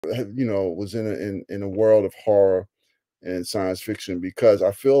was in a world of horror and science fiction, because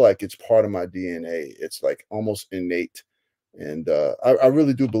I feel like it's part of my DNA. It's like almost innate. And I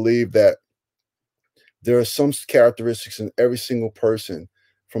really do believe that there are some characteristics in every single person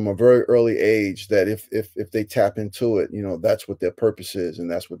from a very early age that if they tap into it, that's what their purpose is, and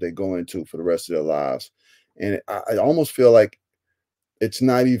that's what they go into for the rest of their lives. And I almost feel like it's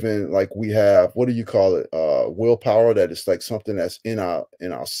not even like we have, what do you call it, willpower, that it's like something that's in our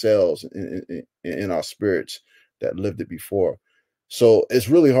cells, in our spirits, that lived it before. So it's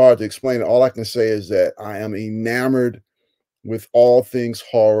really hard to explain. All I can say is that I am enamored with all things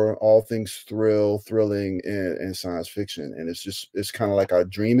horror, all things thrilling, and science fiction. And it's kind of like I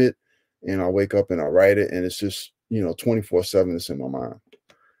dream it, and I wake up and I write it, and it's just 24/7. It's in my mind.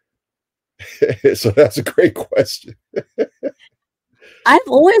 So that's a great question. I've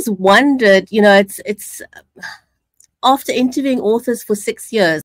always wondered, it's after interviewing authors for 6 years,